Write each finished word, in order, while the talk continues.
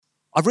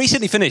I've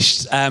recently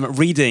finished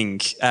reading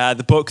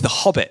the book The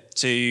Hobbit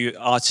to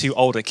our two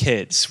older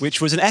kids, which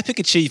was an epic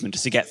achievement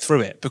to get through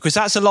it, because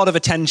that's a lot of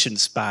attention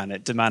span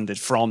it demanded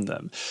from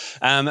them.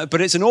 But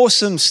it's an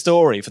awesome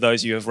story for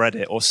those of you who have read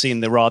it or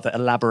seen the rather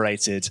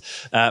elaborated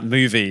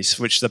movies,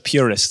 which the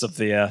purists of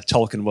the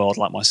Tolkien world,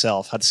 like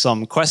myself, had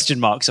some question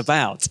marks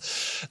about.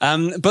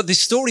 But the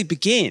story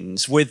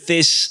begins with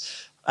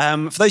this,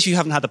 for those of you who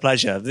haven't had the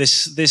pleasure,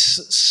 this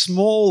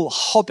small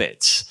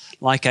hobbit,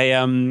 like a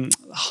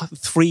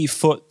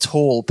 3-foot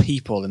tall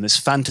people in this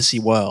fantasy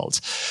world,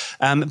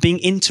 being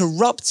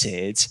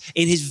interrupted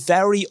in his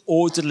very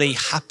orderly,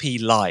 happy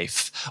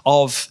life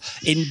of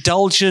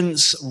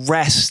indulgence,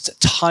 rest,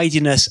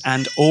 tidiness,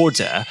 and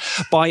order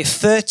by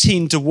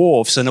 13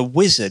 dwarves and a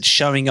wizard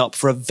showing up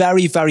for a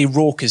very, very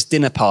raucous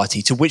dinner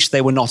party to which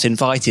they were not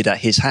invited at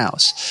his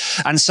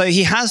house. And so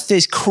he has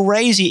this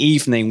crazy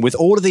evening with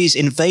all of these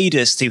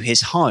invaders to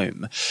his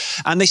home,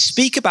 and they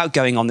speak about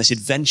going on this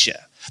adventure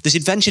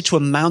to a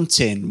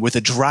mountain with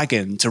a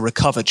dragon to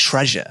recover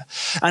treasure.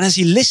 And as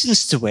he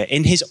listens to it,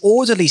 in his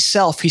orderly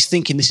self, he's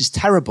thinking, this is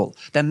terrible.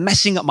 They're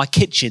messing up my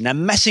kitchen. They're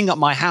messing up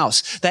my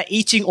house. They're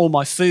eating all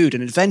my food,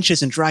 and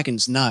adventures and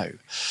dragons, no.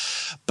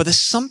 But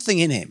there's something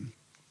in him.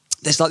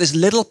 There's like this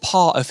little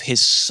part of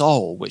his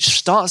soul which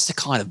starts to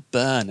kind of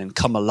burn and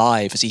come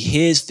alive as he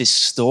hears this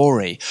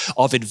story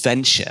of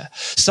adventure.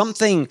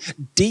 Something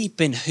deep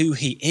in who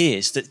he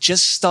is that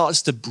just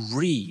starts to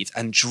breathe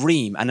and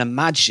dream and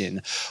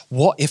imagine,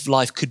 what if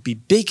life could be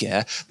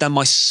bigger than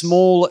my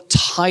small,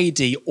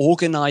 tidy,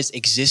 organized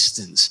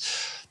existence?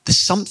 The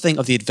something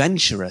of the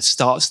adventurer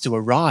starts to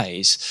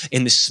arise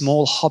in this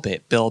small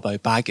hobbit, Bilbo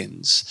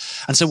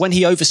Baggins. And so when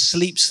he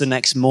oversleeps the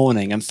next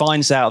morning and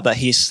finds out that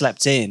he has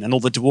slept in and all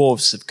the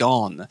dwarves have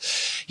gone,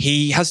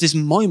 he has this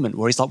moment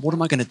where he's like, what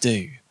am I going to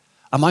do?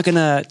 Am I going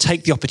to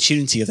take the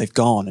opportunity that they've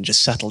gone and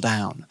just settle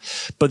down?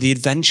 But the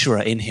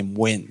adventurer in him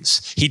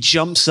wins. He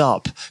jumps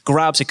up,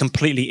 grabs a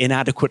completely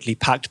inadequately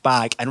packed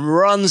bag and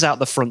runs out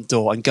the front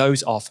door and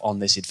goes off on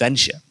this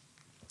adventure.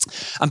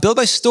 And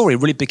Bilbo's story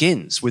really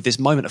begins with this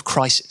moment of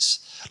crisis.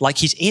 Like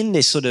he's in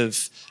this sort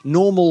of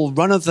normal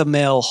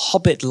run-of-the-mill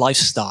hobbit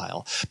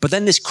lifestyle, but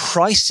then this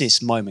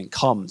crisis moment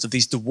comes of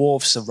these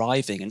dwarves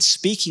arriving and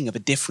speaking of a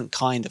different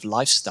kind of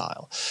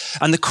lifestyle.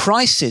 And the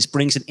crisis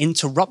brings an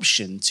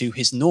interruption to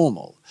his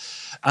normal.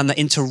 And the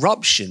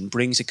interruption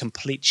brings a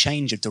complete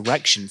change of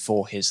direction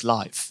for his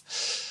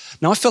life.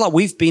 Now, I feel like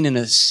we've been in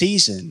a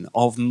season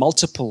of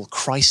multiple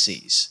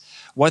crises.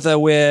 Whether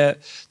we're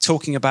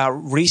talking about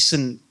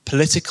recent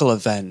political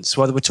events,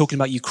 whether we're talking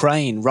about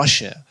Ukraine,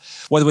 Russia,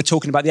 whether we're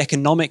talking about the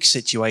economic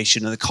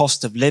situation and the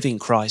cost of living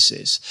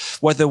crisis,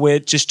 whether we're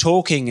just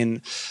talking,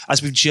 and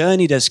as we've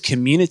journeyed as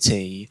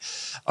community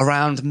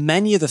around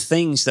many of the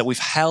things that we've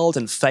held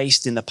and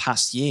faced in the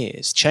past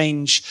years,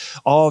 change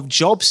of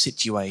job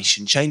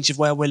situation, change of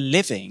where we're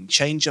living,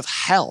 change of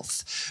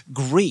health,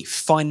 grief,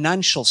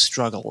 financial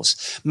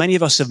struggles. Many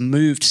of us have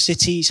moved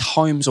cities,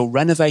 homes, or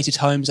renovated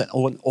homes, and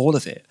all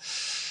of it.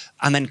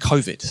 And then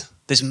COVID,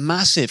 this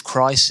massive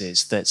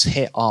crisis that's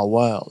hit our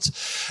world.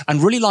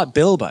 And really like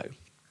Bilbo,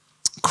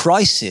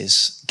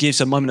 crisis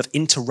gives a moment of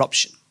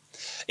interruption.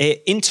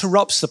 It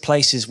interrupts the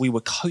places we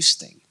were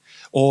coasting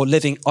or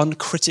living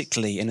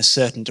uncritically in a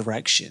certain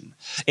direction.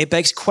 It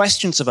begs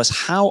questions of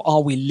us, how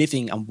are we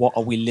living and what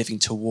are we living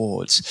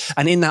towards?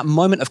 And in that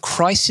moment of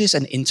crisis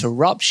and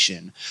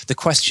interruption, the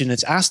question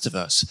that's asked of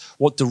us,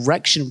 what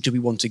direction do we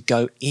want to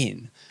go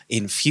in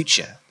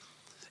future?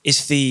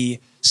 Is the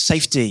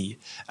safety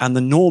and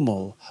the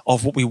normal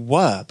of what we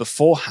were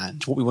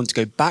beforehand, what we want to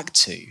go back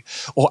to,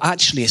 or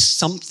actually is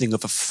something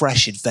of a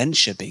fresh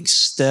adventure being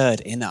stirred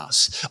in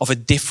us, of a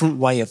different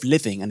way of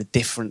living and a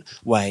different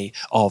way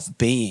of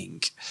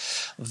being?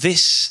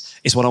 This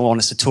is what I want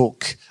us to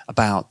talk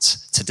about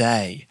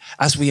today.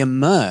 As we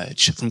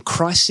emerge from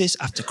crisis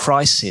after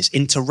crisis,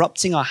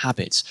 interrupting our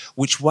habits,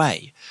 which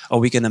way are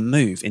we going to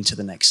move into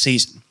the next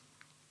season?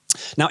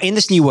 Now, in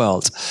this new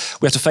world,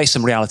 we have to face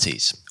some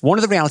realities. One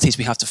of the realities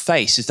we have to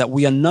face is that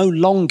we are no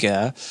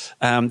longer,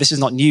 this is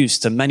not news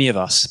to many of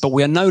us, but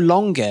we are no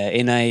longer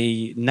in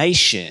a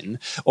nation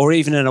or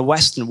even in a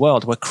Western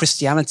world where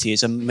Christianity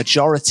is a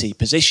majority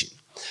position.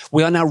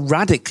 We are now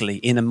radically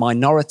in a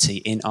minority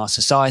in our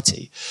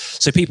society.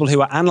 So people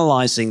who are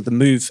analysing the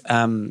move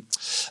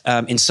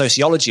in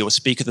sociology will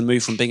speak of the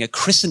move from being a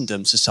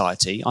Christendom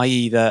society,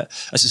 i.e. a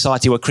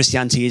society where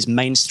Christianity is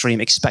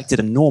mainstream, expected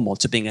and normal,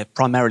 to being a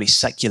primarily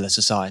secular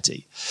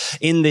society.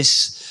 In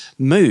this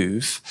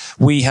move,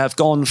 we have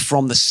gone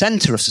from the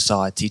centre of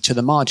society to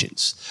the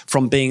margins,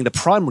 from being the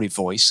primary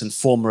voice and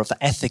former of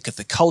the ethic of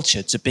the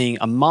culture to being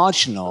a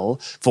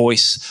marginal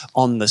voice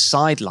on the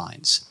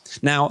sidelines.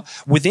 Now,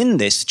 within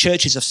this,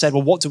 churches have said,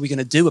 well, what are we going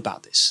to do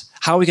about this?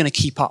 How are we going to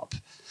keep up?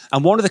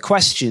 And one of the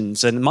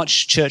questions, and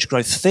much church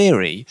growth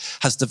theory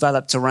has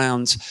developed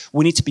around,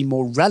 we need to be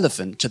more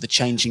relevant to the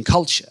changing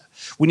culture.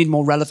 We need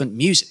more relevant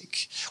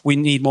music. We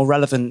need more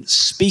relevant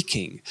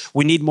speaking.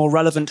 We need more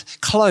relevant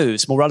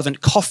clothes, more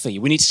relevant coffee.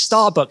 We need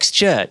Starbucks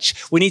church.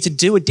 We need to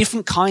do a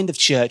different kind of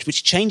church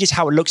which changes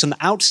how it looks on the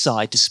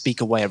outside to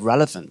speak a way of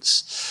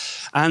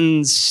relevance.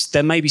 And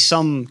there may be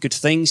some good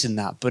things in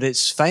that, but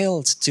it's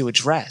failed to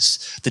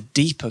address the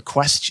deeper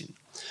question,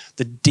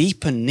 the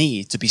deeper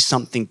need to be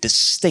something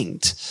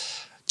distinct,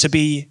 to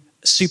be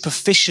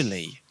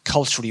superficially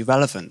culturally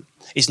relevant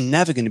is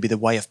never going to be the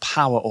way of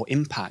power or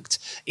impact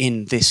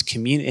in this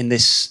community, in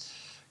this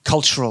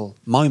cultural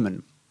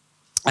moment.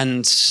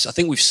 And I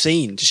think we've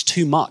seen just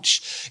too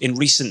much in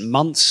recent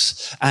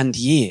months and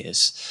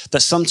years that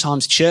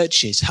sometimes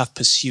churches have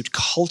pursued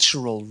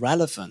cultural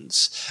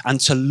relevance and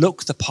to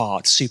look the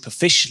part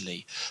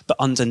superficially, but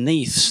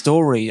underneath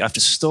story after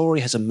story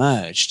has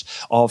emerged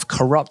of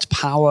corrupt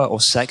power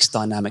or sex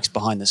dynamics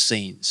behind the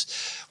scenes.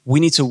 We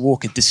need to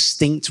walk a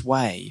distinct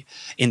way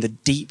in the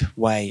deep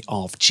way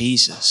of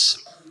Jesus.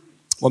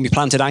 When we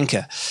planted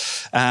Anchor,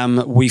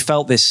 we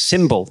felt this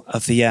symbol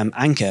of the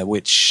anchor,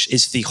 which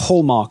is the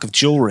hallmark of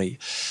jewellery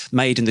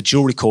made in the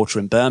Jewellery Quarter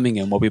in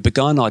Birmingham, where we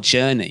began our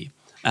journey,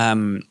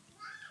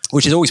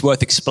 which is always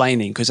worth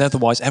explaining, because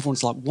otherwise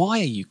everyone's like, why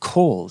are you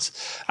called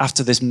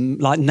after this,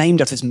 like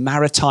named after this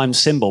maritime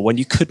symbol when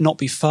you could not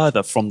be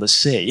further from the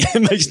sea?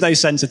 It makes no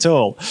sense at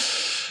all.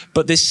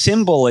 But this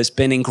symbol has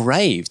been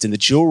engraved in the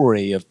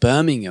jewellery of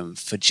Birmingham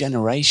for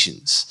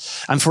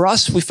generations. And for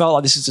us, we felt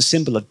like this is a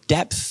symbol of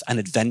depth and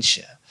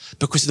adventure,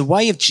 because the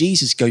way of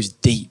Jesus goes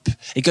deep.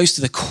 It goes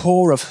to the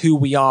core of who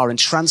we are and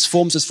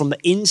transforms us from the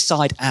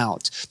inside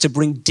out to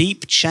bring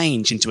deep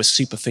change into a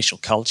superficial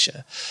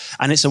culture.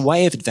 And it's a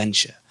way of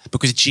adventure,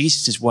 because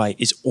Jesus' way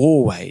is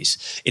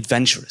always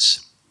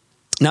adventurous.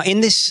 Now,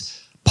 in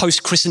this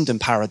post-Christendom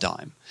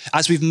paradigm,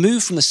 as we've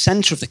moved from the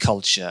centre of the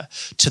culture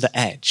to the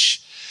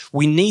edge,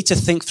 we need to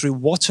think through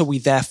what are we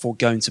therefore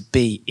going to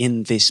be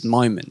in this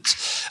moment.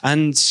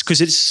 And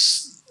because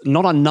it's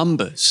not our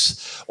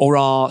numbers or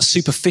our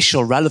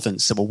superficial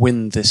relevance that will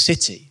win the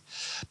city,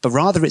 but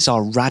rather it's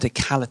our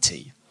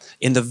radicality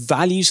in the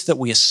values that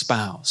we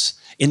espouse,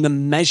 in the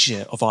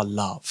measure of our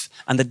love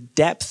and the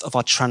depth of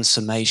our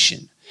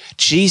transformation.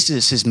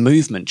 Jesus'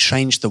 movement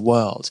changed the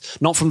world,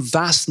 not from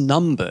vast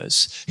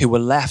numbers who were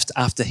left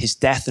after his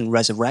death and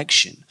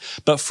resurrection,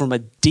 but from a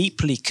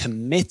deeply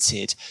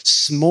committed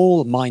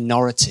small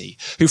minority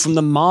who from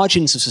the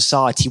margins of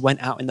society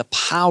went out in the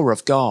power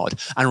of God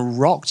and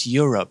rocked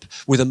Europe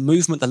with a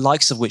movement the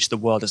likes of which the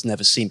world has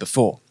never seen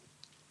before.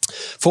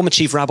 Former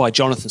Chief Rabbi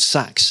Jonathan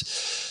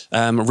Sacks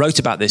wrote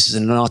about this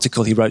in an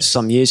article he wrote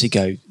some years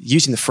ago,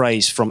 using the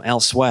phrase from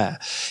elsewhere.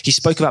 He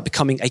spoke about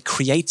becoming a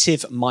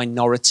creative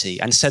minority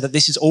and said that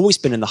this has always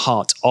been in the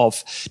heart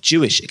of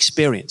Jewish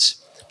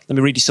experience. Let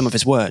me read you some of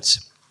his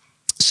words.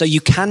 So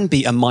you can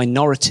be a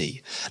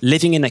minority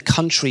living in a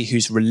country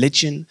whose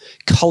religion,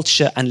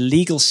 culture, and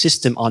legal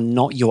system are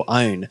not your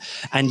own,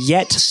 and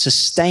yet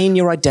sustain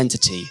your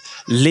identity,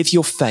 live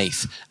your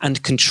faith,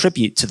 and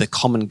contribute to the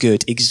common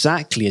good,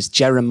 exactly as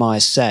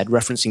Jeremiah said,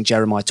 referencing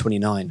Jeremiah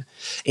 29.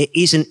 It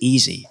isn't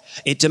easy.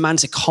 It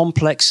demands a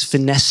complex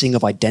finessing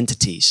of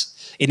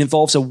identities. It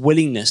involves a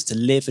willingness to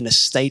live in a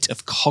state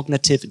of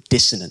cognitive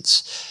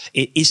dissonance.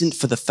 It isn't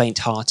for the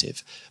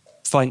faint-hearted,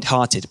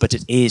 but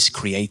it is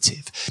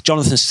creative.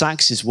 Jonathan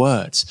Sacks'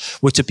 words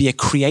were to be a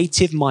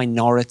creative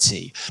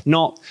minority,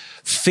 not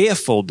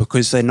fearful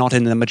because they're not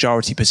in the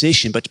majority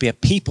position, but to be a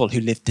people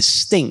who live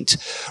distinct,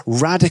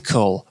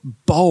 radical,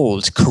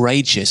 bold,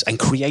 courageous, and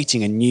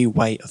creating a new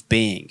way of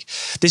being.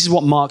 This is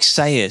what Mark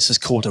Sayers has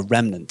called a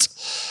remnant,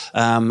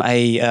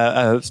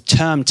 a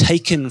term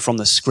taken from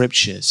the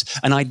scriptures,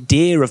 an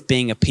idea of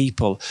being a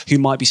people who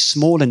might be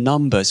small in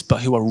numbers,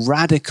 but who are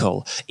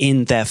radical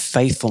in their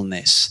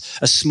faithfulness,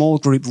 a small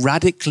group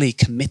radically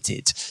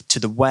committed to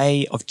the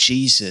way of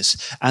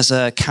Jesus as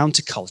a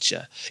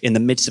counterculture in the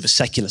midst of a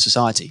secular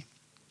society.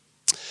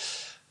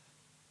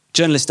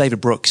 Journalist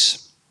David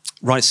Brooks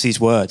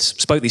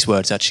spoke these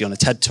words actually on a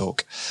TED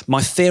Talk.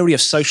 My theory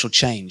of social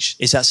change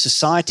is that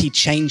society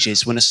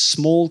changes when a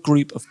small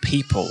group of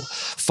people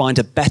find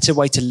a better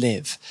way to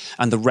live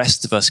and the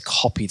rest of us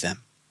copy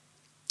them.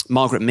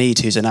 Margaret Mead,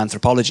 who's an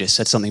anthropologist,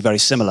 said something very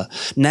similar.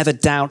 Never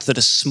doubt that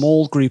a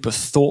small group of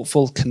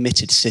thoughtful,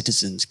 committed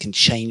citizens can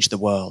change the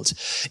world.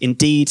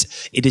 Indeed,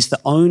 it is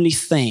the only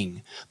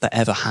thing that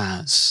ever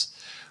has.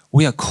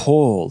 We are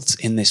called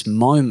in this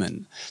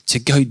moment to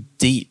go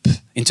deep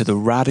into the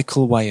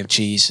radical way of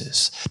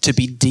Jesus, to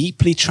be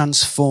deeply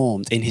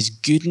transformed in his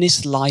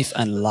goodness, life,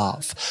 and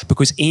love.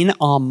 Because in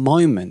our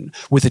moment,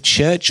 with the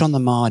church on the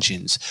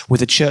margins, with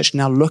the church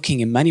now looking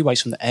in many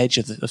ways from the edge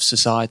of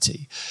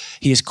society,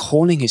 he is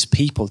calling his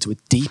people to a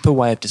deeper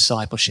way of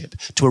discipleship,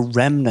 to a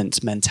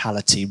remnant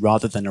mentality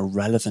rather than a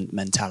relevant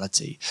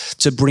mentality,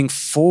 to bring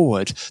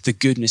forward the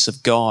goodness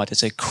of God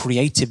as a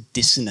creative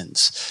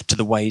dissonance to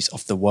the ways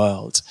of the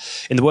world.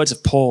 In the words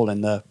of Paul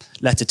in the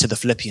letter to the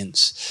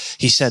Philippians,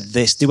 he said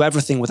this, "Do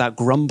everything without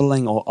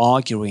grumbling or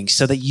arguing,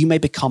 so that you may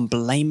become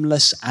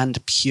blameless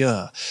and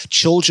pure,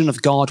 children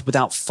of God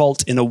without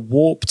fault in a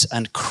warped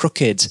and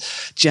crooked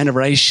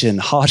generation."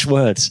 Harsh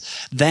words.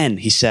 "Then,"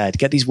 he said,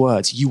 get these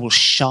words, "you will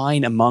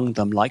shine among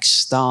them like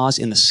stars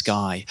in the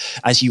sky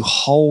as you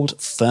hold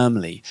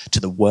firmly to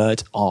the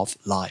word of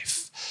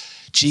life."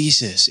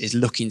 Jesus is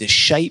looking to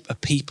shape a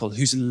people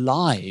whose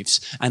lives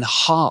and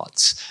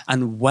hearts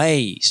and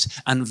ways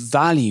and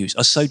values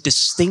are so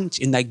distinct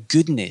in their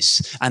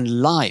goodness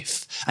and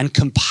life and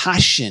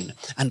compassion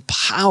and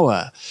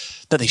power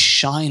that they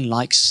shine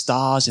like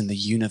stars in the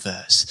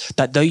universe.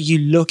 That though you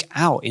look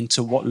out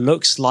into what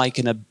looks like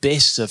an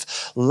abyss of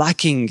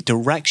lacking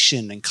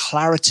direction and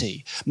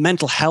clarity,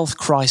 mental health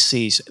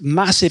crises,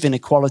 massive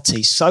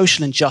inequality,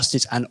 social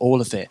injustice, and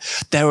all of it,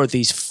 there are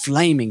these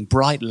flaming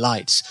bright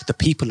lights, the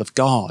people of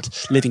God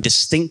living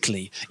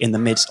distinctly in the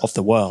midst of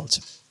the world.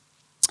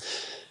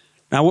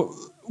 Now,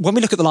 when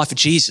we look at the life of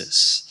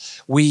Jesus,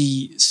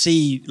 we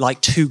see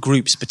like two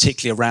groups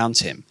particularly around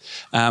him,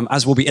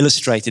 as will be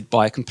illustrated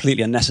by a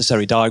completely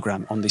unnecessary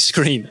diagram on the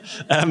screen.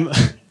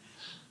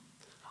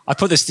 I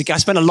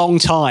spent a long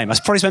time. I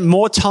probably spent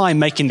more time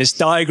making this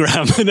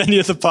diagram than any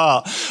other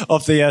part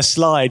of the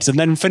slides, and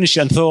then finished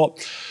it and thought,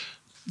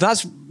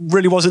 that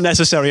really wasn't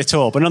necessary at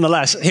all. But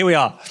nonetheless, here we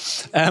are.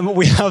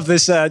 We have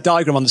this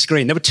diagram on the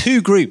screen. There were two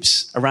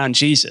groups around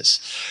Jesus.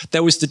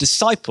 There was the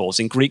disciples,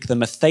 in Greek, the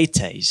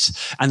mathetes,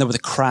 and there were the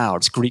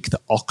crowds, Greek, the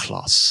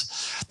oklos.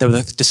 There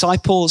were the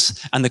disciples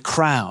and the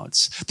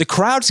crowds. The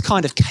crowds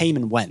kind of came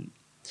and went.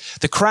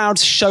 The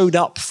crowds showed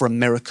up for a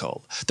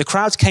miracle. The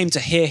crowds came to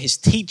hear his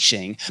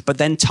teaching, but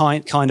then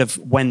kind of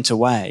went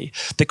away.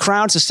 The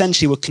crowds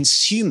essentially were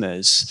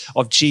consumers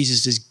of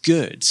Jesus'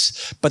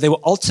 goods, but they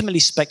were ultimately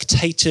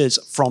spectators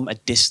from a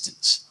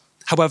distance.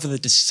 However, the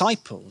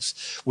disciples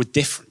were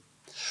different.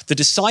 The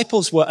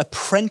disciples were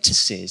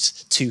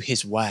apprentices to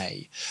his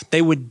way.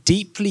 They were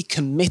deeply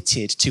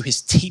committed to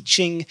his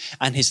teaching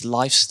and his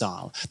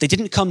lifestyle. They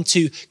didn't come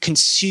to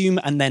consume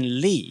and then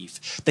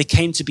leave. They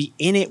came to be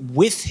in it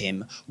with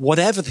him,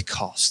 whatever the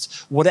cost,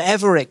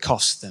 whatever it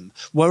cost them,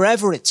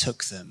 wherever it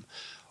took them,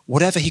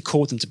 whatever he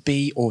called them to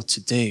be or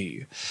to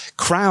do.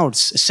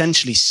 Crowds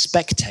essentially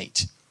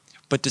spectate,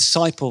 but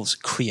disciples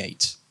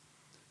create.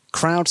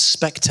 Crowds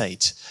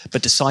spectate,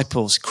 but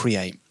disciples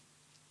create.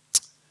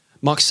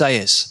 Mark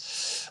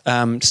Sayers,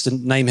 just to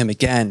name him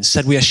again,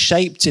 said, "We are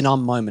shaped in our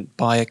moment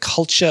by a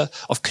culture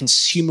of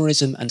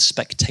consumerism and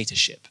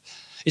spectatorship."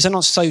 Is that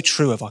not so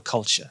true of our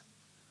culture?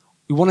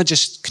 We want to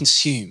just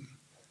consume.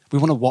 We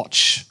want to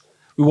watch.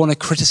 We want to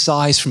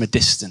criticize from a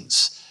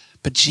distance.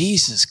 But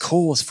Jesus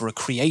calls for a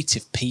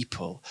creative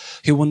people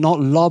who will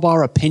not lob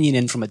our opinion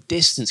in from a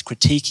distance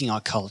critiquing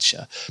our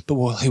culture, but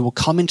who will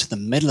come into the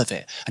middle of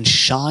it and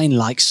shine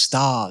like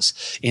stars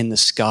in the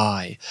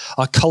sky.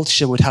 Our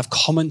culture would have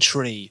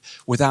commentary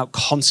without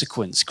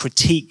consequence,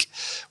 critique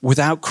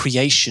without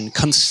creation,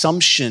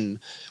 consumption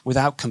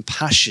without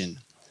compassion,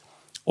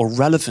 or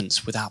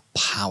relevance without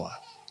power.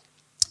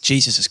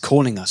 Jesus is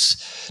calling us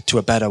to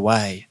a better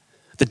way.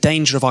 The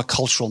danger of our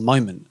cultural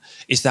moment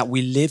is that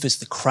we live as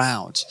the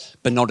crowd,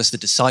 but not as the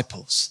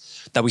disciples.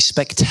 That we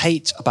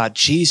spectate about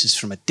Jesus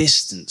from a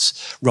distance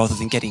rather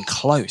than getting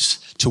close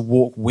to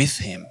walk with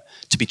him,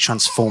 to be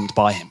transformed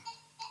by him.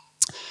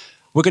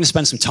 We're going to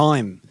spend some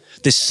time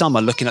this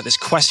summer looking at this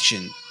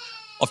question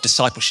of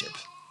discipleship.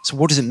 So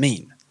what does it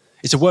mean?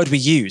 It's a word we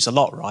use a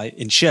lot, right,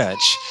 in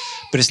church,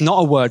 but it's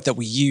not a word that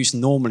we use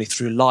normally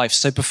through life.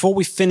 So before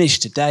we finish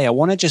today, I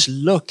want to just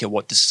look at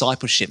what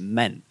discipleship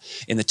meant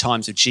in the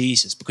times of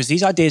Jesus, because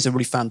these ideas are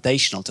really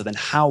foundational to then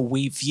how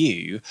we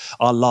view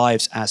our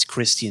lives as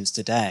Christians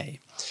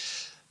today.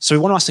 So we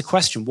want to ask the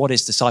question, what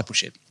is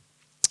discipleship?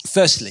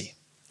 Firstly,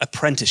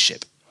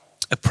 apprenticeship.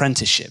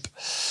 Apprenticeship.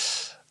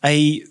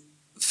 A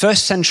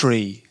first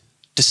century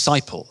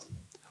disciple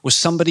was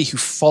somebody who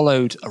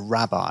followed a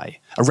rabbi.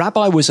 A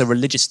rabbi was a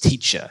religious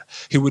teacher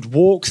who would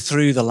walk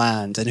through the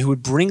land and who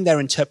would bring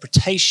their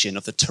interpretation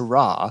of the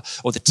Torah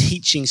or the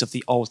teachings of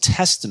the Old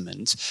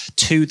Testament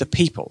to the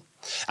people.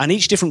 And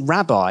each different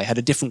rabbi had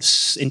a different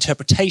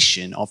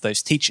interpretation of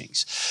those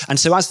teachings. And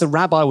so as the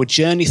rabbi would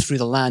journey through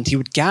the land, he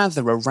would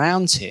gather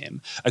around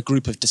him a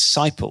group of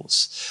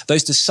disciples.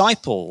 Those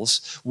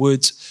disciples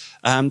would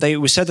they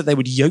were said that they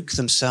would yoke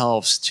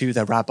themselves to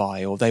their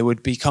rabbi, or they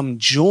would become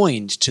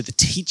joined to the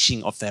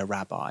teaching of their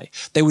rabbi.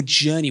 They would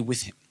journey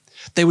with him.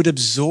 They would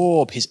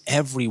absorb his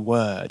every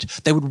word.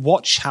 They would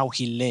watch how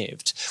he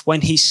lived. When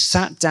he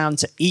sat down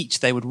to eat,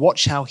 they would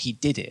watch how he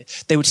did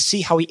it. They would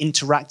see how he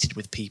interacted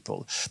with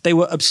people. They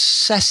were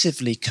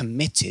obsessively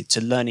committed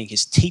to learning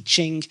his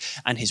teaching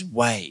and his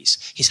ways,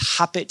 his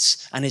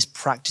habits and his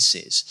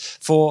practices.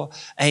 For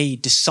a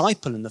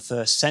disciple in the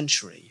first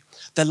century,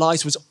 their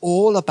lives was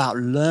all about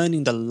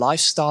learning the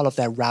lifestyle of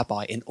their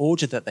rabbi in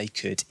order that they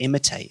could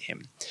imitate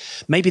him.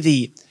 Maybe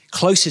the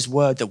closest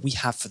word that we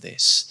have for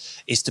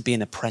this is to be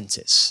an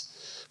apprentice.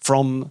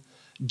 From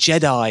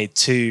Jedi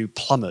to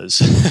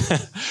plumbers.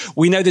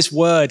 We know this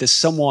word as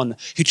someone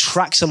who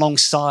tracks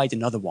alongside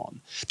another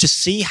one to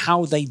see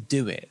how they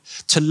do it,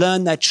 to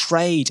learn their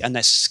trade and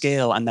their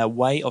skill and their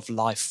way of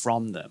life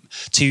from them,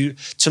 to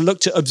look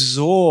to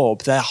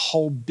absorb their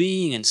whole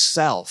being and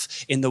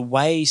self in the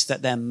ways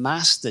that their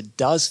master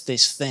does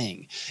this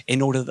thing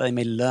in order that they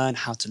may learn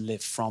how to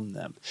live from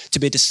them. To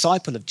be a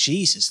disciple of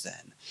Jesus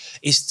then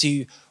is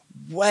to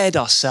wed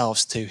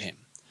ourselves to him,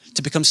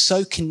 to become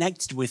so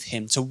connected with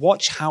him, to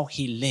watch how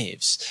he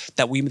lives,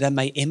 that we then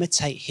may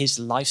imitate his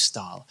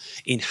lifestyle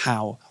in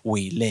how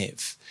we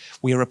live.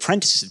 We are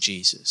apprentices of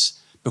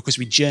Jesus because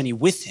we journey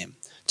with him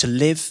to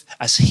live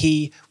as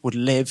he would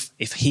live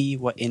if he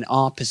were in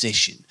our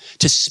position,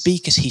 to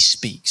speak as he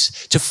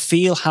speaks, to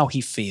feel how he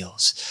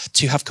feels,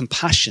 to have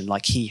compassion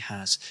like he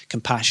has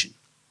compassion.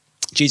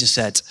 Jesus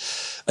said,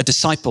 a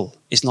disciple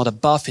is not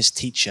above his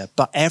teacher,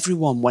 but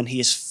everyone, when he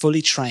is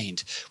fully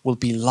trained, will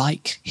be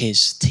like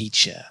his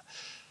teacher.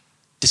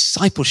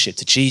 Discipleship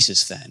to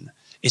Jesus, then,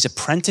 is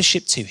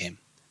apprenticeship to him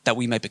that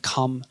we may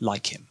become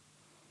like him,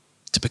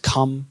 to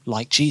become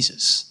like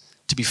Jesus,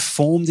 to be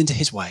formed into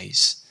his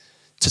ways,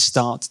 to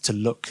start to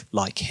look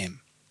like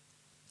him.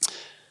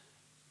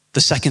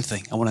 The second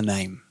thing I want to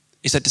name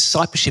is that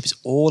discipleship is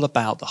all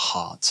about the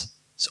heart.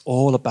 It's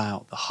all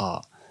about the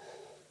heart.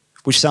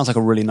 Which sounds like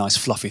a really nice,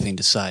 fluffy thing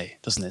to say,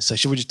 doesn't it? So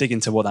should we just dig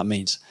into what that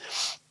means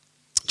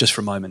just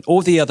for a moment?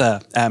 All the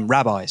other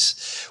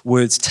rabbis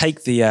would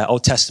take the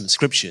Old Testament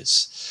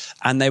scriptures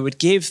and they would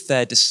give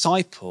their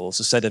disciples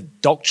a set of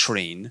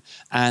doctrine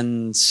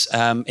and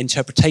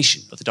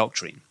interpretation of the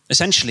doctrine.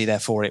 Essentially,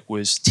 therefore, it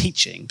was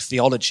teaching,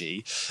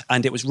 theology,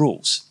 and it was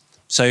rules.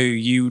 So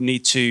you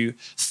need to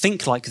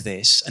think like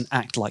this and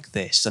act like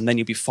this, and then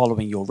you'll be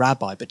following your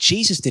rabbi. But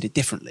Jesus did it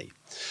differently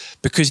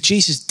because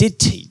Jesus did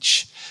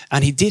teach.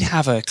 And he did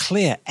have a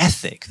clear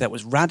ethic that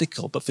was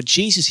radical, but for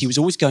Jesus, he was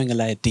always going a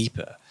layer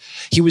deeper.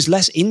 He was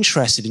less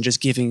interested in just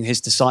giving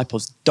his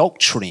disciples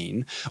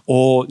doctrine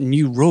or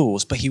new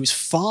rules, but he was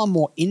far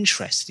more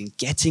interested in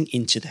getting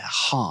into their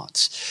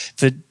hearts.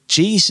 For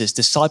Jesus,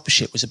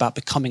 discipleship was about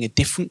becoming a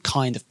different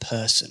kind of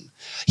person.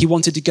 He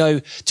wanted to go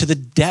to the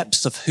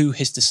depths of who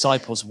his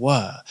disciples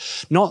were,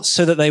 not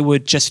so that they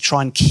would just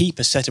try and keep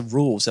a set of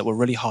rules that were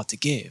really hard to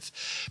give,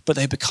 but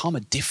they become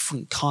a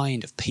different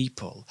kind of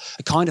people,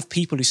 a kind of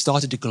people who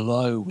started to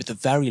glow with the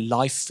very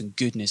life and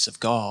goodness of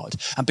God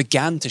and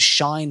began to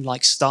shine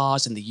like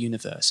stars in the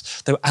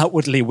universe. Though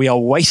outwardly we are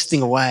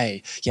wasting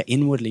away, yet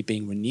inwardly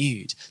being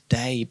renewed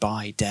day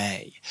by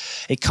day.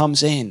 It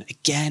comes in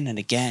again and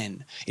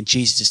again in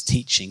Jesus'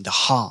 teaching, the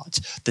heart,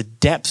 the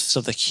depths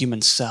of the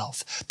human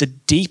self, the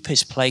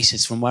deepest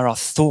places from where our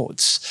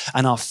thoughts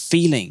and our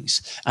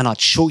feelings and our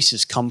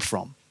choices come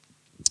from.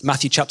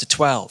 Matthew chapter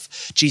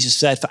 12, Jesus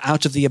said, for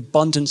out of the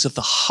abundance of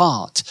the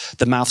heart,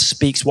 the mouth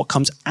speaks. What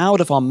comes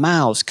out of our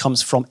mouths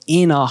comes from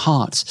in our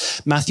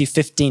hearts. Matthew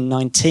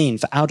 15:19,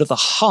 for out of the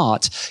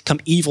heart come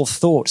evil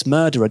thoughts,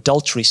 murder,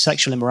 adultery,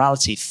 sexual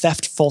immorality,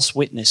 theft, false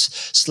witness,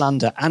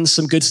 slander, and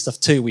some good stuff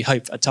too, we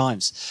hope at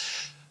times.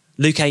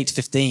 Luke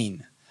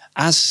 8:15,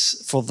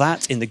 as for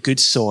that in the good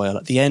soil,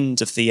 at the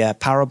end of the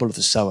parable of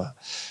the sower,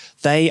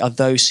 they are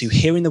those who,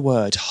 hearing the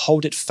word,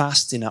 hold it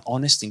fast in an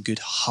honest and good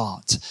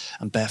heart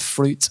and bear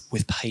fruit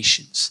with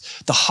patience.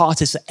 The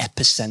heart is the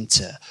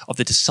epicenter of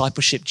the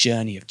discipleship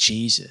journey of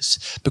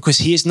Jesus, because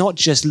he is not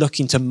just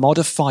looking to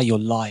modify your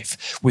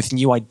life with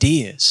new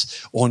ideas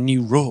or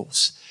new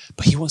rules,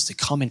 but he wants to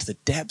come into the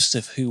depths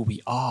of who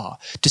we are,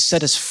 to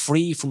set us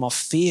free from our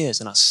fears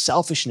and our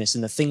selfishness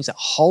and the things that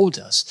hold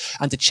us,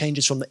 and to change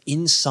us from the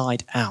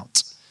inside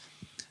out.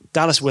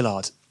 Dallas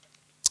Willard,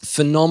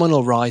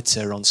 phenomenal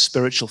writer on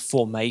spiritual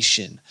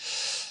formation,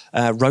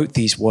 wrote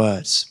these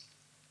words.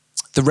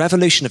 The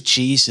revolution of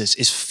Jesus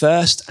is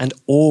first and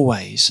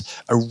always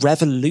a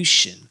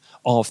revolution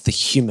of the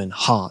human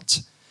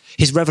heart.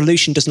 His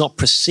revolution does not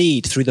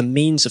proceed through the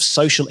means of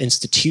social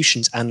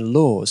institutions and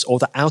laws or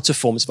the outer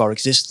forms of our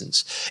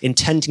existence,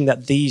 intending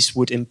that these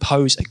would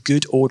impose a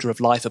good order of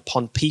life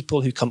upon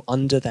people who come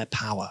under their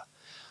power.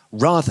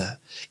 Rather,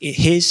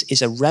 his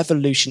is a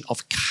revolution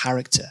of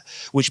character,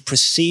 which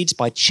proceeds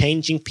by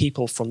changing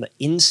people from the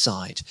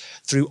inside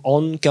through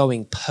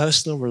ongoing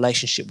personal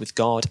relationship with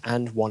God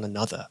and one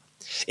another.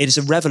 It is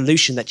a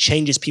revolution that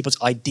changes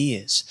people's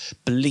ideas,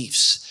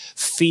 beliefs,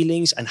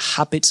 feelings, and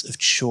habits of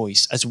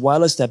choice, as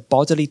well as their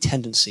bodily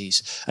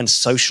tendencies and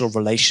social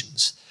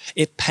relations.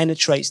 It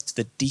penetrates to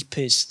the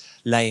deepest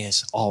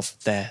layers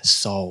of their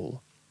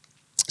soul.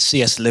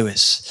 C.S.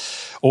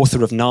 Lewis,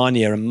 author of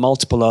Narnia and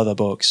multiple other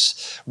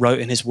books, wrote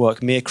in his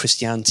work, Mere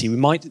Christianity,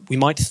 we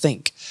might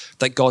think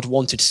that God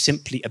wanted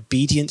simply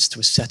obedience to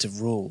a set of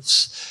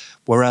rules,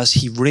 whereas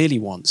he really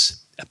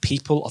wants a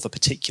people of a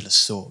particular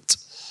sort.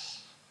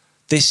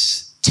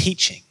 This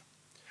teaching,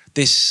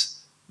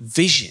 this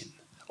vision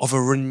of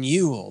a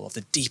renewal of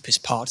the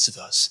deepest parts of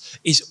us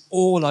is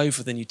all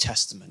over the New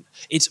Testament.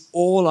 It's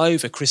all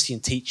over Christian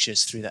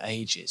teachers through the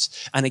ages.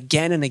 And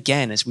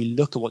again, as we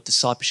look at what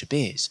discipleship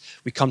is,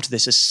 we come to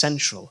this as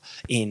central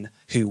in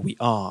who we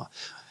are.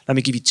 Let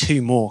me give you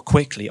two more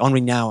quickly.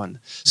 Henri Nouwen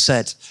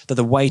said that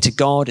the way to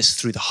God is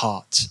through the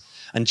heart.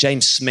 And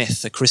James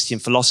Smith, a Christian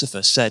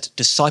philosopher, said,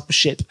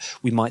 discipleship,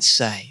 we might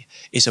say,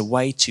 is a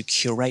way to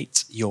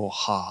curate your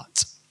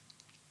heart.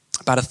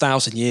 About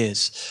 1,000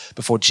 years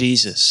before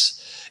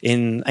Jesus,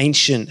 in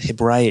ancient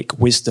Hebraic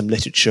wisdom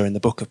literature in the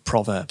book of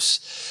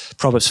Proverbs,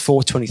 Proverbs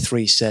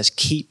 4:23 says,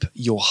 keep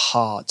your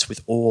heart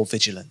with all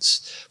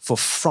vigilance, for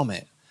from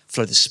it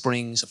flow the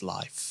springs of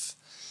life.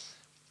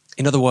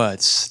 In other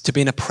words, to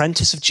be an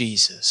apprentice of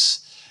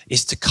Jesus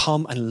is to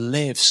come and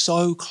live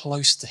so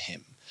close to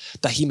him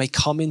that he may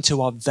come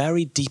into our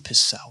very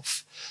deepest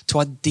self, to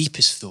our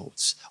deepest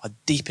thoughts, our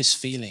deepest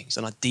feelings,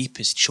 and our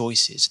deepest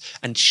choices,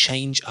 and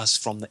change us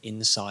from the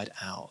inside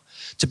out.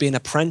 To be an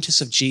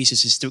apprentice of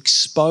Jesus is to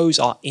expose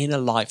our inner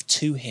life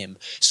to him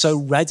so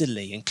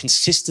readily and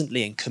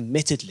consistently and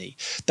committedly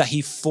that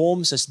he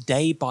forms us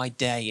day by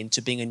day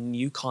into being a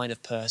new kind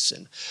of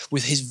person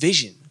with his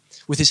vision,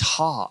 with his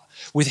heart,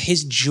 with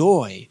his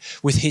joy,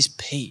 with his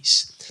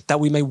peace, that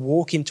we may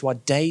walk into our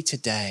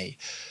day-to-day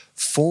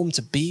formed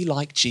to be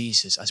like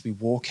Jesus as we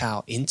walk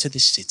out into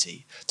this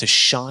city, to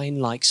shine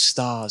like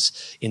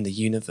stars in the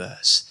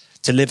universe.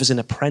 To live as an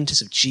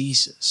apprentice of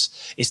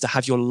Jesus is to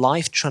have your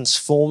life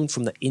transformed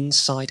from the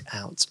inside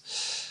out.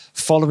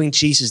 Following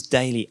Jesus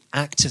daily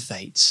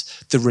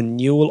activates the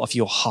renewal of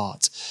your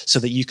heart so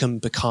that you can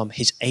become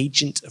his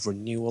agent of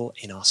renewal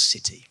in our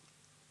city.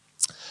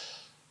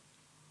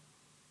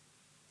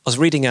 I was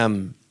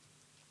reading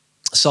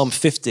Psalm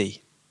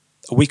 50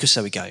 a week or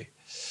so ago,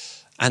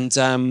 and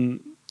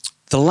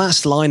the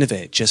last line of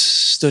it just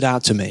stood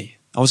out to me.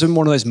 I was in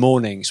one of those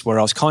mornings where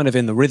I was kind of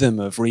in the rhythm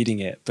of reading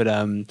it, but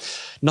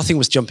nothing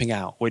was jumping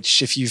out,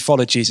 which if you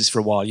followed Jesus for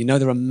a while, you know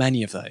there are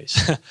many of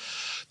those.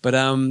 But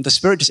the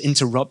Spirit just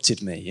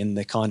interrupted me in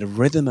the kind of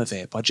rhythm of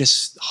it by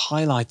just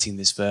highlighting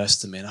this verse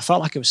to me. And I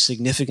felt like it was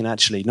significant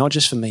actually, not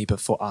just for me, but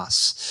for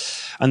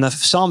us. And the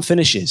psalm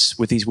finishes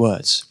with these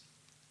words.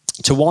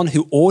 To one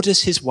who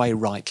orders his way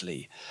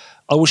rightly,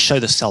 I will show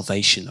the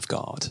salvation of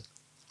God.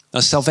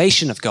 Now,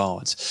 salvation of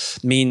God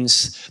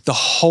means the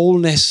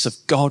wholeness of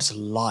God's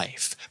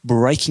life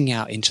breaking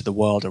out into the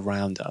world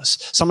around us.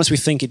 Sometimes we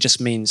think it just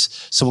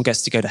means someone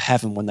gets to go to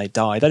heaven when they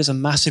die. That is a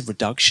massive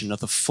reduction of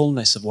the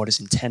fullness of what is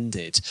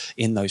intended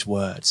in those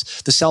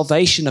words. The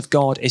salvation of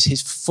God is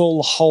his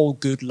full, whole,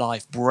 good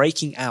life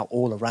breaking out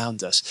all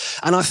around us.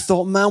 And I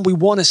thought, man, we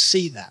want to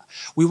see that.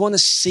 We want to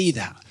see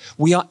that.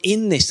 We are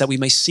in this that we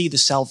may see the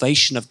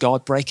salvation of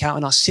God break out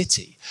in our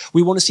city.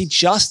 We want to see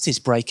justice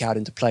break out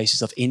into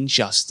places of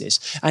injustice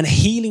and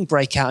healing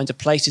break out into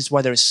places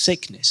where there is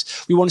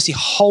sickness. We want to see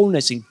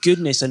wholeness and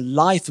goodness and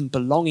life and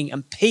belonging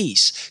and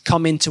peace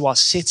come into our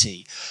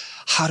city.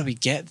 How do we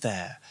get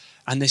there?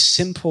 And this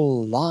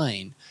simple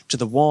line, to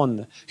the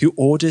one who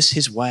orders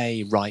his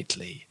way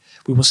rightly.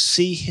 We will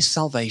see his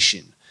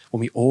salvation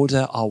when we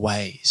order our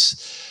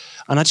ways.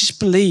 And I just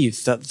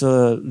believe that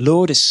the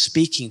Lord is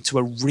speaking to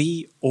a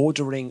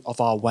reordering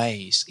of our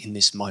ways in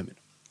this moment.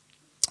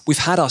 We've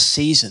had our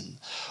season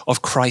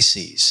of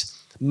crises.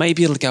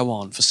 Maybe it'll go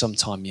on for some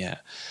time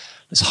yet.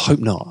 Let's hope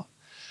not.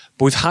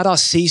 But we've had our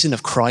season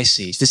of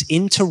crises, this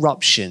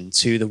interruption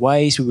to the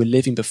ways we were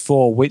living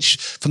before, which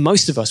for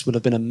most of us would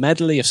have been a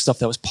medley of stuff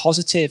that was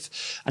positive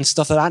and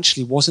stuff that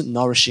actually wasn't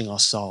nourishing our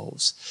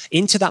souls.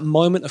 Into that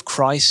moment of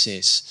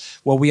crisis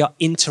where we are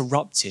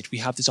interrupted, we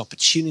have this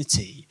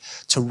opportunity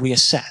to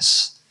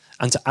reassess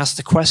and to ask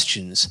the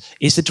questions,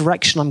 is the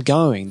direction I'm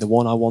going the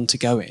one I want to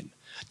go in?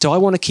 Do I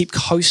want to keep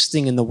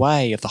coasting in the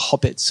way of the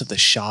hobbits of the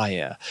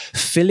Shire,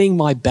 filling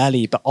my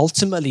belly, but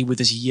ultimately with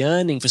this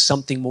yearning for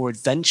something more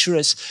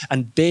adventurous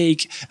and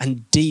big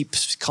and deep,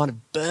 kind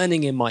of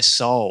burning in my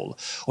soul?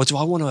 Or do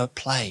I want to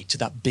play to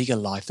that bigger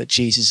life that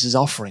Jesus is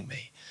offering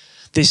me?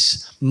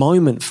 This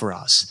moment for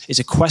us is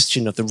a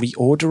question of the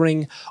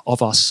reordering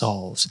of our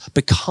souls,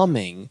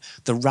 becoming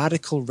the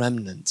radical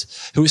remnant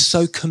who is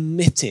so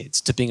committed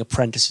to being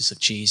apprentices of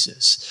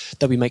Jesus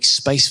that we make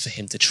space for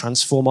him to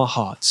transform our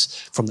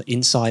hearts from the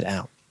inside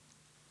out.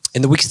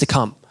 In the weeks to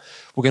come,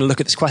 we're going to look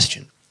at this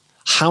question.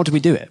 How do we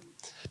do it?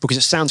 Because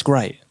it sounds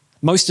great.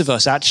 Most of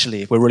us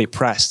actually, if we're really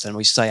pressed and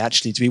we say,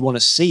 actually, do we want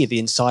to see the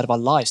inside of our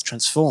lives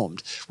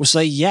transformed? We'll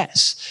say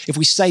yes. If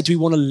we say, do we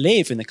want to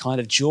live in the kind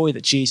of joy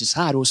that Jesus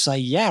had? We'll say,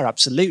 yeah,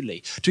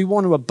 absolutely. Do we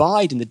want to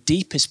abide in the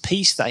deepest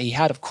peace that he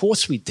had? Of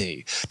course we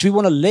do. Do we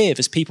want to live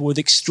as people with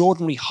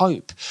extraordinary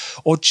hope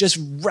or just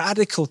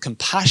radical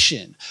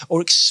compassion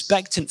or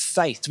expectant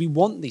faith? Do we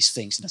want these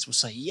things? And as we'll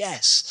say,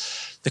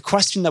 yes. The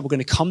question that we're going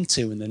to come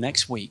to in the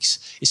next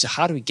weeks is, so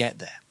how do we get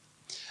there?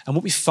 And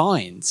what we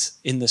find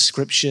in the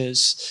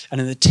scriptures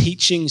and in the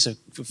teachings of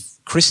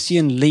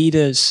Christian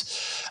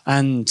leaders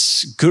and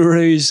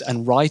gurus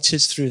and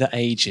writers through the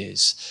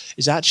ages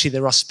is actually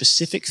there are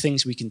specific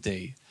things we can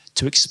do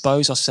to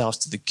expose ourselves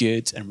to the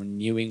good and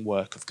renewing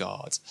work of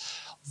God.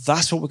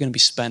 That's what we're going to be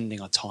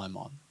spending our time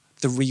on.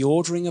 The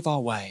reordering of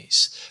our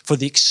ways for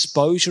the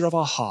exposure of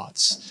our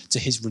hearts to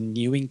his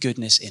renewing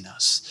goodness in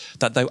us,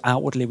 that though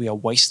outwardly we are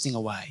wasting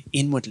away,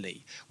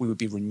 inwardly we would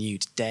be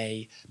renewed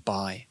day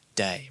by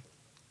day.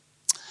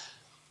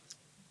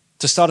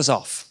 To start us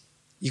off,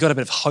 you got a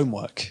bit of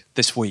homework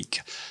this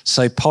week.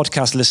 So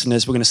podcast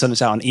listeners, we're going to send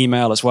this out on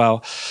email as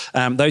well.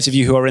 Those of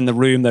you who are in the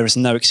room, there is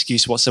no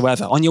excuse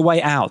whatsoever. On your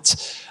way out,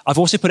 I've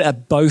also put it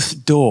at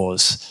both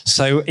doors.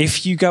 So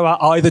if you go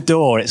out either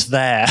door, it's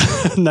there.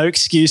 No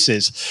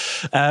excuses.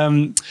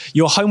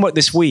 Your homework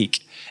this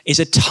week is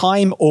a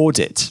time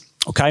audit,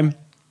 okay?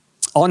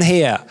 On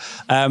here,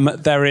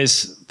 there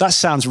is, that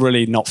sounds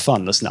really not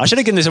fun, doesn't it? I should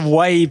have given this a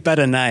way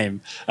better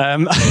name.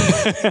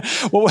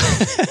 What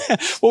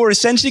we're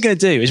essentially going to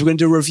do is we're going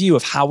to do a review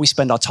of how we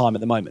spend our time at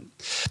the moment.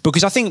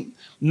 Because I think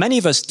many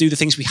of us do the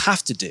things we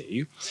have to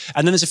do,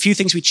 and then there's a few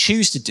things we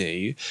choose to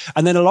do,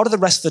 and then a lot of the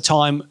rest of the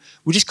time,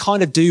 we just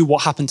kind of do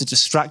what happened to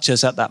distract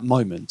us at that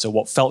moment, or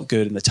what felt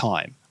good in the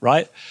time,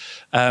 right?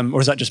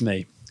 Or is that just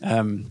me?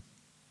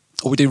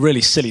 Or we do really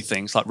silly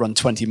things like run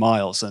 20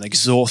 miles and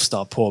exhaust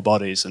our poor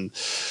bodies and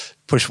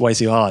push way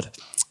too hard.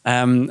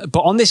 But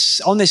on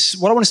this,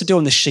 what I want us to do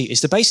on this sheet is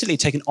to basically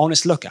take an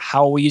honest look at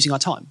how are we using our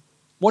time.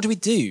 What do we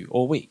do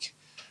all week?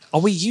 Are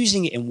we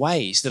using it in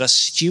ways that are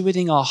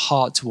stewarding our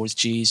heart towards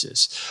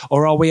Jesus?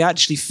 Or are we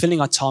actually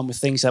filling our time with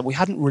things that we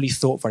hadn't really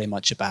thought very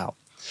much about?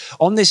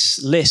 On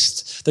this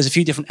list, there's a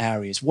few different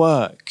areas: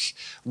 work,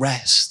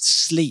 rest,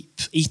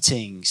 sleep,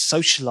 eating,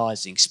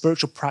 socializing,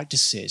 spiritual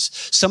practices,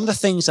 some of the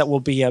things that will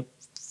be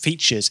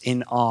features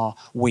in our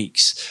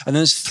weeks. And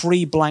then there's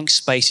 3 blank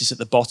spaces at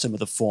the bottom of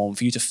the form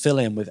for you to fill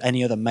in with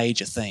any other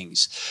major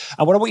things.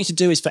 And what I want you to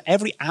do is for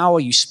every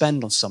hour you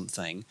spend on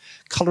something,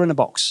 color in a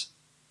box.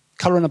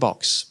 Color in a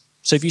box.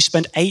 So if you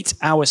spend 8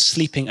 hours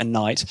sleeping a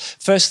night,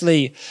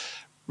 firstly,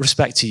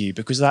 respect to you,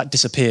 because that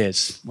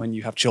disappears when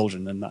you have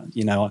children, and that,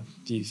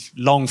 you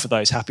long for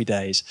those happy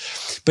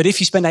days. But if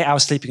you spend 8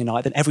 hours sleeping a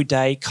night, then every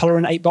day color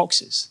in 8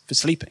 boxes for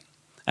sleeping.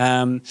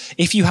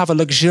 If you have a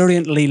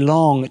luxuriantly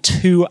long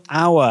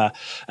 2-hour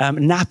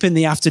nap in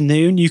the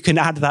afternoon, you can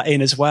add that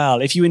in as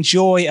well. If you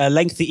enjoy a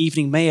lengthy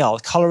evening meal,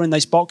 color in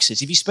those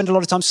boxes. If you spend a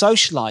lot of time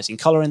socializing,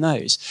 color in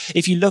those.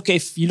 If you look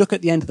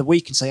at the end of the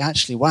week and say,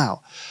 actually,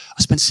 wow,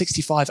 I spent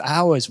 65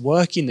 hours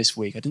working this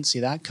week, I didn't see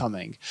that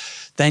coming,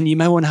 then you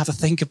may want to have a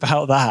think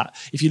about that.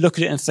 If you look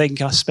at it and think,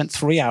 I spent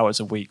 3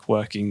 hours a week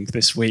working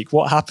this week,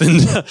 what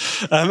happened?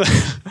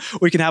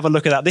 We can have a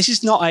look at that. This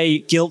is not a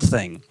guilt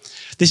thing.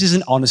 This is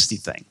an honesty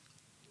thing.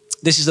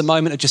 This is the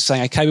moment of just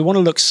saying, okay, we want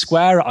to look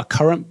square at our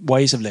current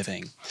ways of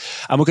living,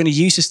 and we're going to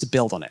use this to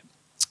build on it.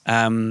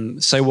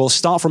 So we'll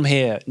start from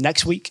here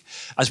next week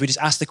as we just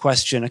ask the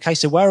question, okay,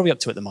 so where are we up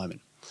to at the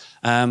moment?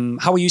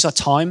 How we use our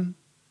time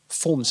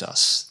forms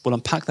us. We'll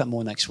unpack that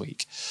more next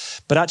week.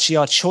 But actually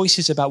our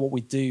choices about what we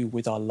do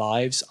with our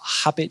lives,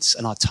 our habits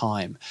and our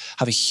time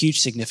have a huge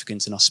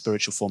significance in our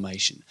spiritual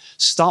formation.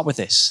 Start with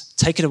this.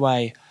 Take it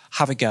away.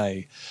 Have a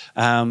go.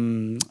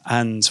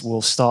 And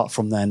we'll start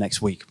from there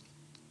next week.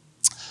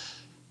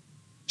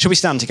 Shall we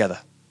stand together?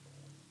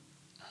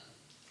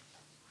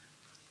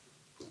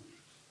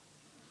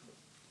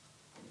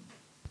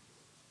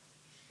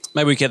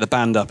 Maybe we get the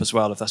band up as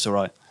well, if that's all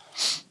right.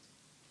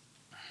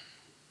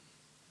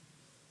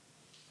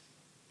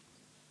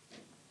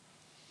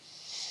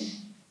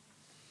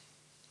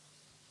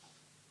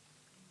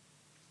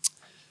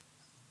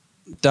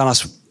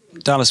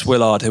 Dallas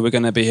Willard, who we're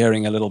going to be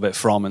hearing a little bit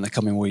from in the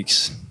coming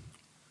weeks,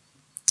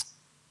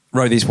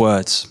 wrote these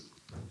words.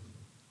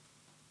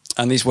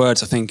 And these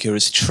words, I think, are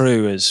as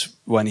true as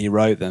when he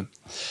wrote them.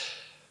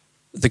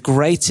 The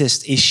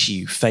greatest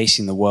issue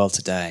facing the world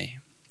today,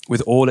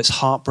 with all its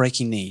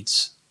heartbreaking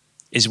needs,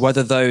 is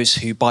whether those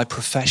who by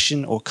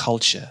profession or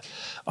culture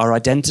are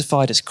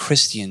identified as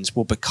Christians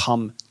will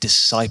become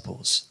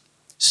disciples,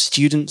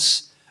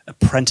 students,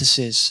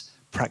 apprentices,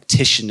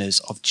 practitioners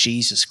of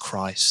Jesus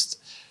Christ,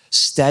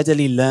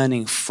 steadily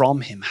learning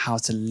from him how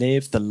to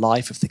live the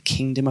life of the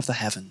kingdom of the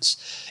heavens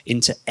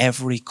into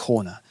every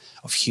corner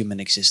of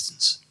human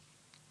existence.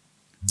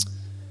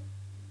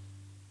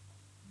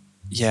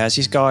 Yeah, as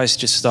these guys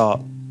just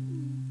start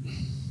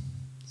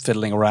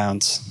fiddling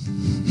around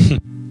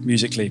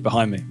musically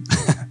behind me,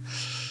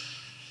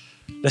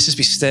 let's just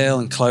be still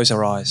and close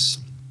our eyes.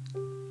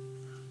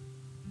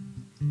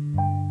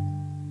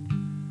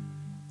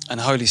 And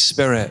Holy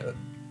Spirit,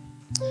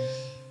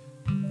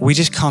 we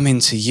just come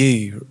into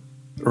you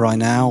right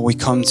now. We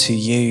come to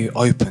you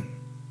open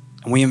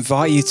and we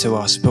invite you to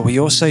us, but we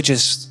also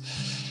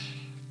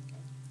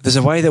there's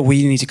a way that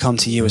we need to come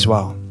to you as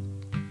well.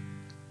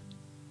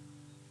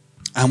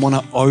 And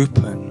want to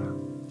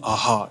open our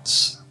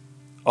hearts,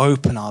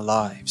 open our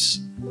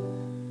lives,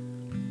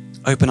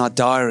 open our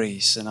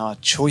diaries and our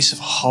choice of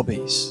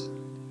hobbies.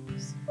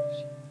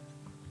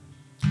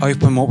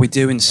 Open what we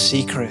do in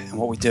secret and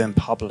what we do in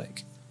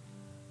public.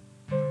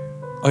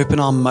 Open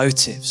our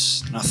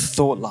motives and our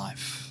thought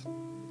life.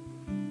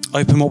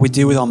 Open what we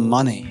do with our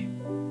money.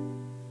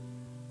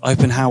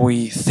 Open how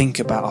we think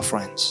about our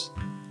friends.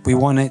 We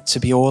want it to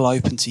be all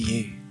open to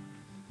you.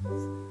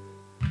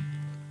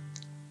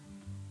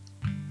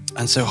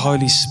 And so,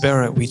 Holy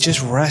Spirit, we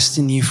just rest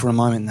in you for a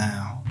moment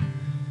now.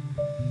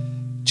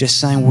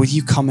 Just saying, will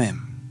you come in?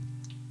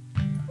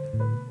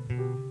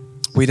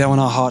 We don't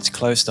want our hearts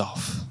closed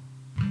off.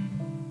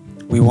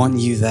 We want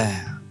you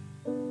there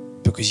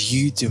because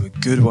you do a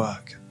good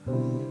work.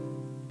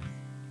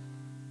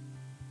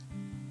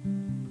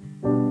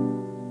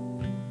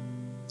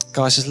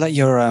 Guys, just let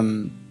your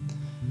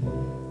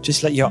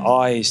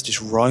eyes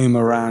just roam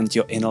around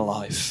your inner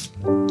life.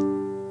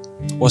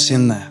 What's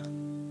in there?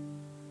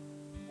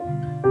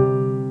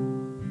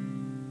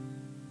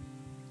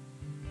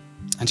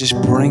 And just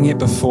bring it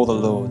before the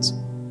Lord.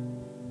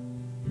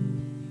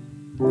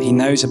 He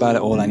knows about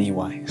it all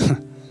anyway.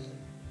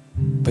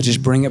 But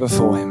just bring it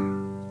before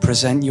him.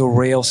 Present your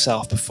real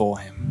self before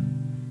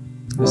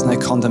him. There's no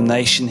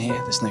condemnation here.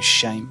 There's no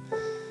shame.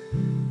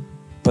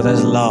 But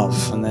there's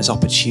love and there's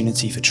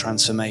opportunity for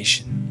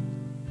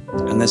transformation.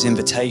 And there's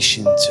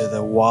invitation to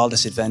the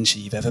wildest adventure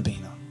you've ever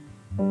been on.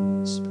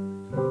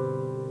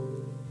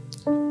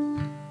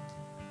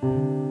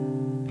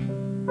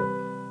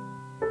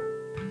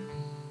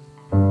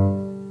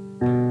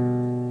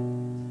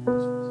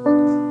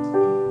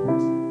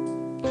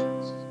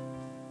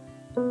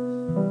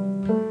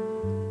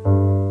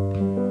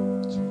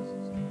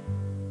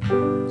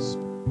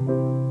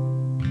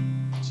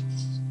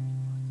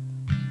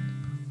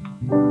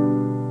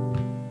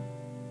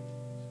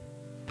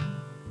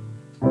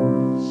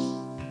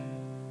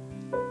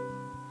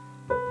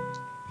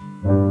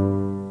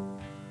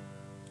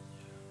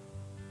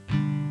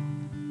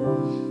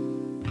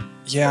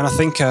 Yeah, and I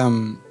think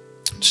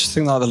just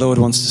think that the Lord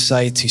wants to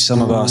say to some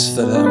of us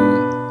that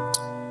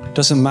it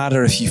doesn't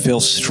matter if you feel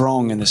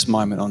strong in this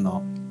moment or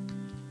not.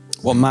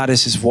 What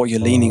matters is what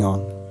you're leaning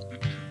on.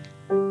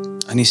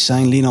 And he's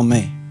saying, lean on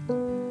me.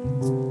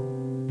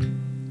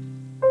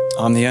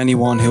 I'm the only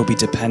one who'll be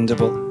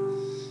dependable.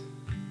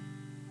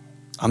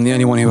 I'm the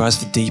only one who has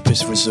the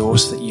deepest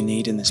resource that you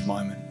need in this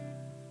moment.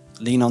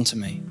 Lean onto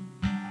me.